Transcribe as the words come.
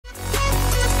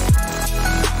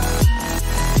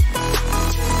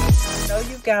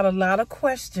guys got a lot of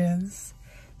questions,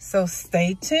 so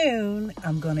stay tuned.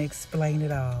 I'm going to explain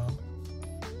it all.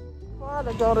 I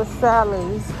to go to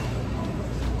Sally's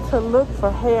to look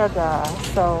for hair dye,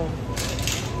 so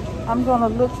I'm going to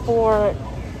look for it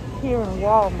here in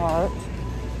Walmart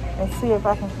and see if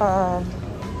I can find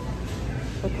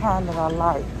the kind that I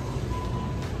like.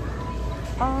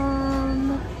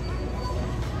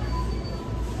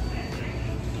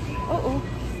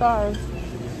 Sorry.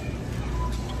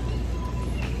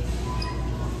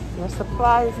 Your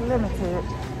supply is limited.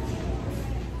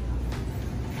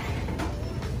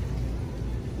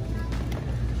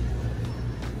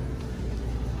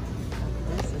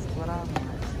 This is what I want.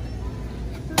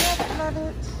 Love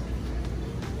it.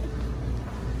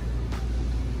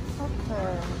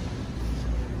 Okay.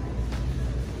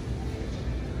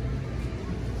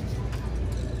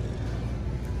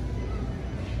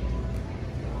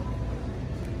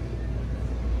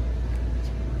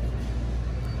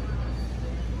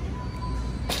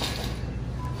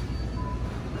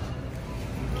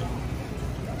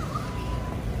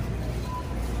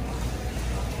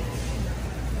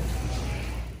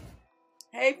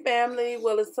 Hey family,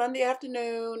 well it's Sunday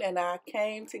afternoon and I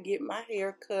came to get my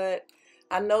hair cut.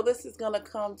 I know this is going to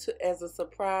come as a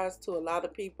surprise to a lot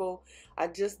of people. I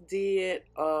just did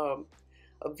a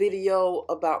video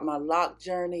about my lock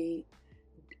journey.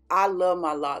 I love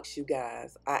my locks, you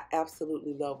guys. I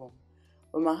absolutely love them.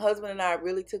 But my husband and I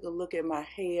really took a look at my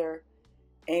hair,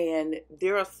 and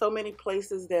there are so many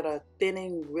places that are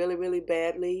thinning really, really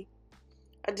badly.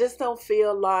 I just don't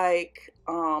feel like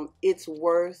it's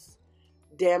worth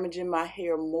damaging my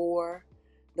hair more.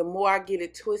 The more I get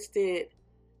it twisted,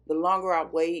 the longer I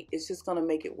wait, it's just going to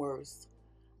make it worse.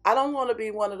 I don't want to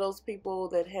be one of those people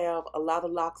that have a lot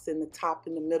of locks in the top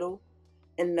and the middle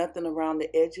and nothing around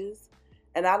the edges.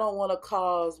 And I don't want to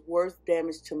cause worse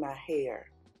damage to my hair.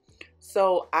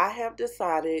 So I have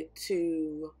decided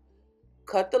to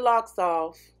cut the locks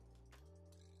off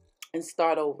and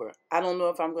start over. I don't know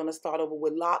if I'm going to start over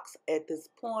with locks at this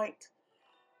point.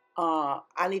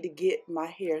 I need to get my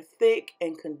hair thick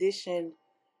and conditioned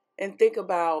and think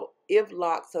about if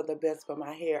locks are the best for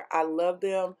my hair. I love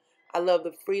them. I love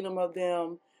the freedom of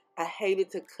them. I hated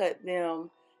to cut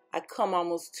them. I come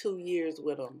almost 2 years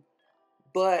with them.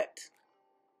 But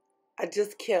I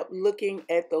just kept looking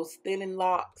at those thinning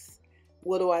locks.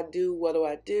 What do I do? What do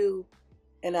I do?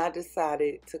 And I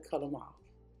decided to cut them off.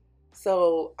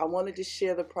 So I wanted to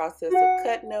share the process of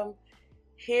cutting them.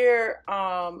 Here,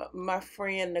 my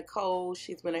friend Nicole,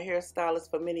 she's been a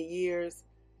hairstylist for many years.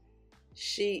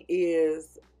 She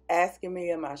is asking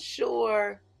me, am I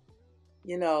sure?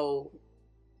 You know,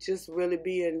 just really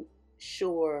being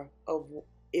sure of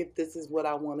if this is what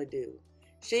I want to do.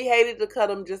 She hated to cut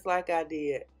them just like I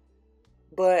did,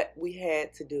 but we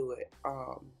had to do it.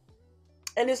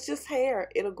 And it's just hair.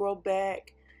 It'll grow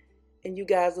back, and you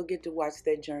guys will get to watch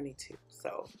that journey too.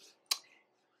 So,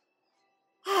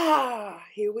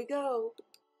 here we go.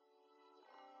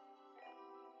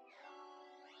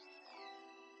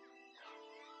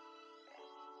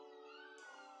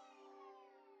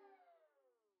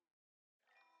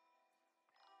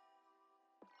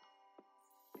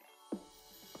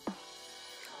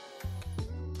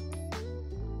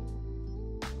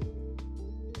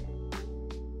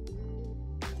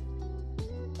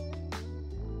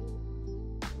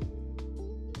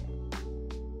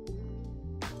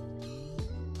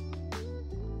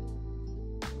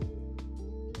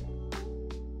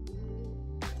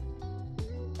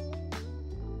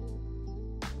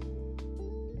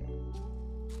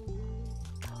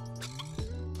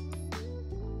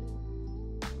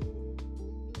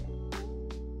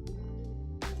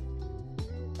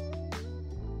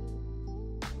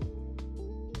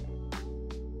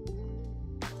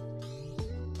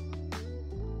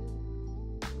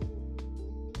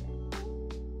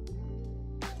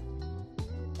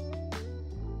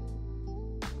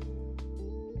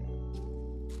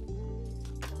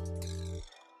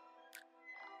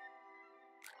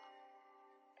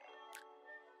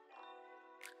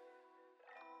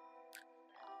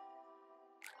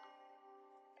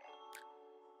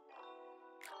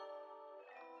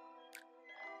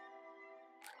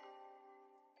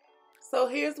 So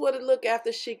here's what it looked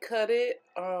after she cut it.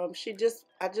 I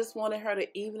just wanted her to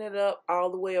even it up all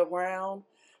the way around.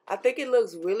 I think it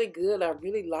looks really good. I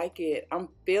really like it. I'm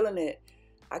feeling it.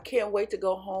 I can't wait to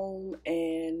go home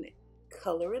and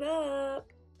color it up.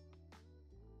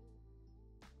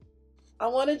 I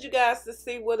wanted you guys to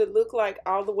see what it looked like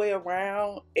all the way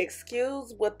around.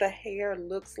 Excuse what the hair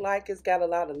looks like. It's got a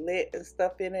lot of lint and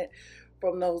stuff in it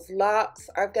from those locks.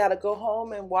 I've got to go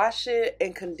home and wash it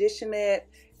and condition it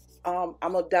I'm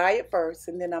gonna dye it first,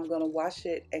 and then I'm gonna wash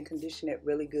it and condition it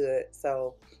really good.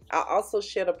 So I'll also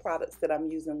share the products that I'm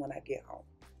using when I get home.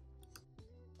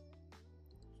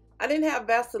 I didn't have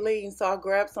Vaseline, so I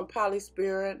grabbed some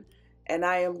polysporin, and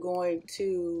I am going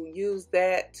to use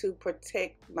that to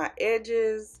protect my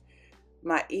edges,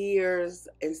 my ears,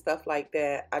 and stuff like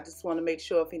that. I just want to make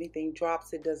sure if anything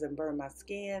drops, it doesn't burn my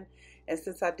skin. And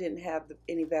since I didn't have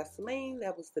any Vaseline,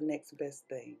 that was the next best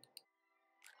thing.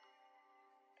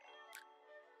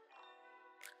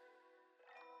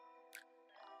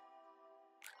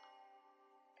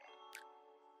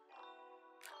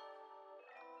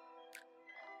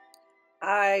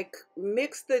 I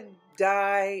mixed the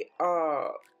dye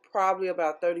probably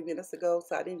about 30 minutes ago,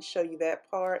 so I didn't show you that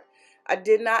part. I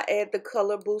did not add the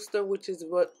color booster, which is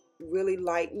what really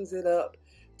lightens it up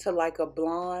to like a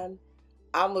blonde.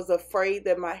 I was afraid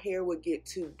that my hair would get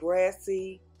too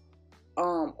brassy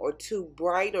or too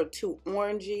bright or too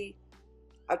orangey.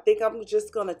 I think I'm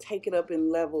just going to take it up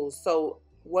in levels. So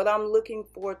what I'm looking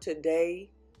for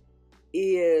today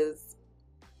is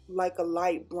like a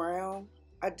light brown.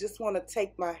 I just want to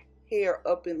take my hair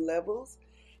up in levels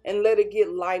and let it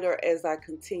get lighter as I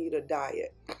continue to dye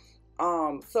it.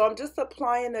 So I'm just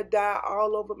applying the dye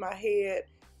all over my head.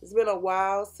 It's been a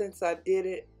while since I did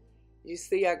it. You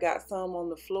see I got some on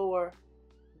the floor,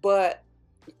 but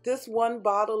this one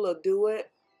bottle will do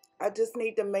it. I just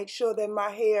need to make sure that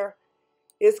my hair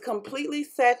is completely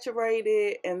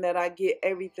saturated and that I get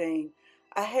everything.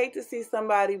 I hate to see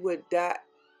somebody with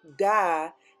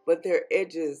dye, but their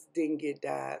edges didn't get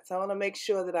dyed. So I want to make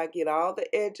sure that I get all the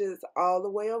edges all the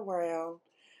way around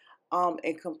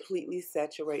and completely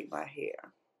saturate my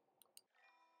hair.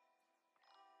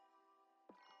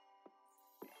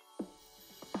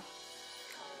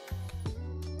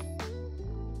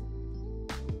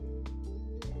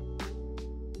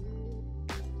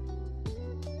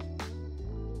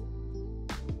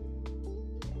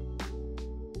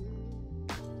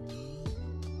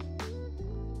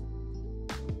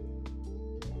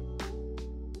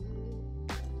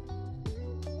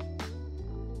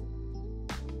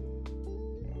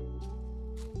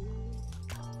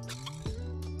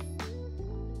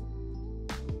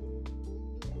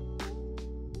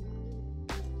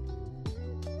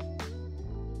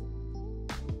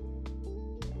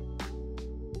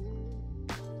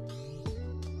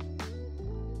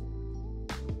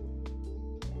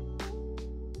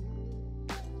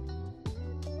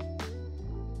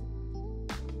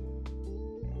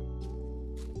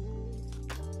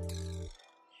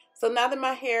 So now that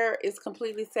my hair is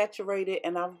completely saturated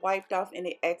and I've wiped off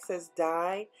any excess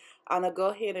dye, I'm going to go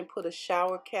ahead and put a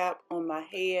shower cap on my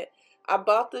head. I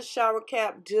bought the shower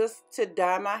cap just to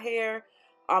dye my hair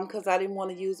because I didn't want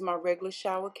to use my regular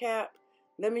shower cap.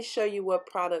 Let me show you what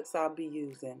products I'll be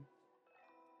using.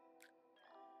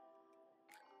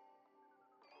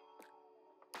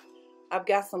 I've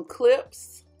got some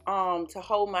clips to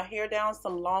hold my hair down,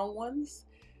 some long ones,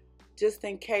 just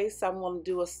in case I want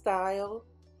to do a style.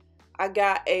 I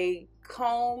got a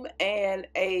comb and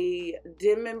a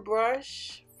dimming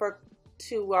brush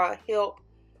to help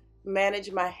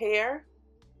manage my hair.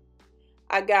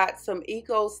 I got some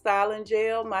Eco Styling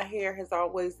Gel. My hair has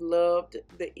always loved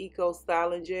the Eco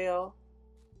Styling Gel.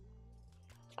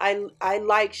 I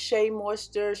like Shea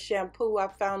Moisture shampoo. I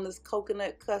found this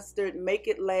coconut custard Make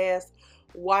It Last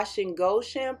Wash and Go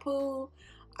shampoo.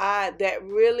 That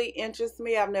really interests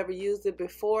me. I've never used it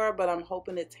before, but I'm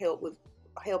hoping it's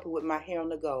helping with my hair on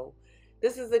the go.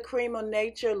 This is the Cream of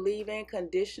Nature leave-in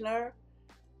conditioner.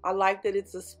 I like that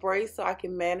it's a spray so I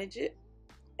can manage it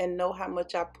and know how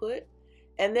much I put.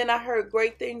 And then I heard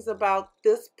great things about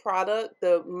this product,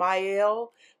 the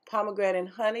Mael Pomegranate and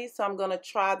Honey. So I'm going to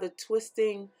try the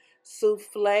Twisting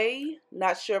Souffle.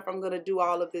 Not sure if I'm going to do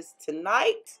all of this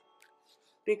tonight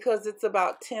because it's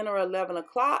about 10 or 11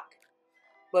 o'clock.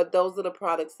 But those are the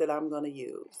products that I'm going to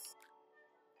use.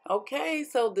 Okay,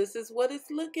 so this is what it's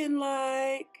looking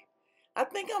like. I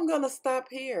think I'm going to stop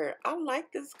here. I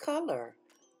like this color.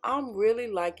 I'm really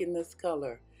liking this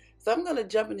color. So I'm going to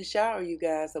jump in the shower, you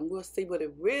guys, and we'll see what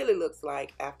it really looks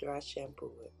like after I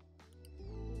shampoo it.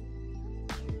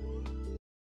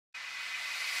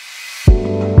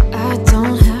 I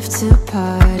don't have to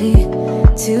party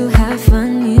to have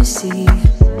fun, you see.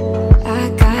 I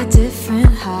got different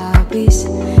hobbies,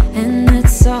 and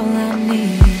that's all I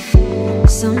need.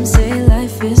 Some say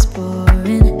life is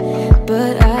boring,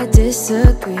 but I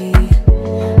disagree.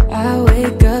 I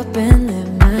wake up and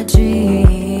live my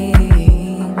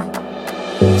dream.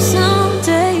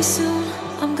 Someday soon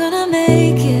I'm gonna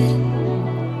make it.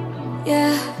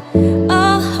 Yeah,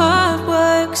 all hard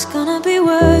work's gonna be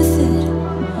worth it.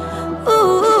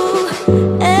 Ooh.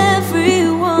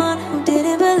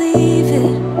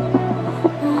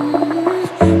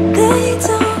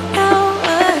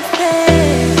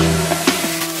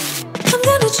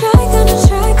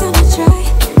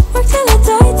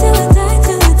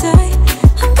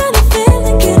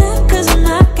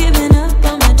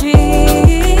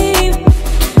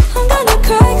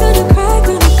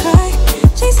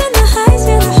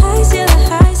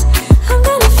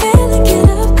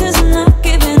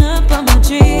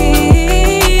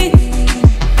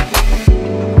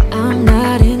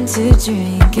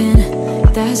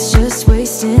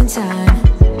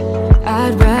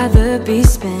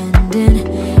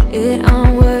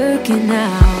 looking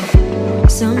out.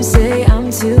 Some say I'm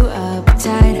too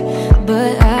uptight,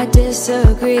 but I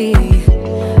disagree.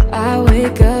 I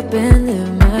wake up and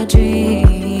live my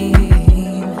dream.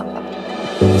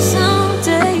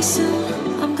 Someday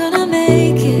soon I'm gonna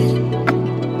make it.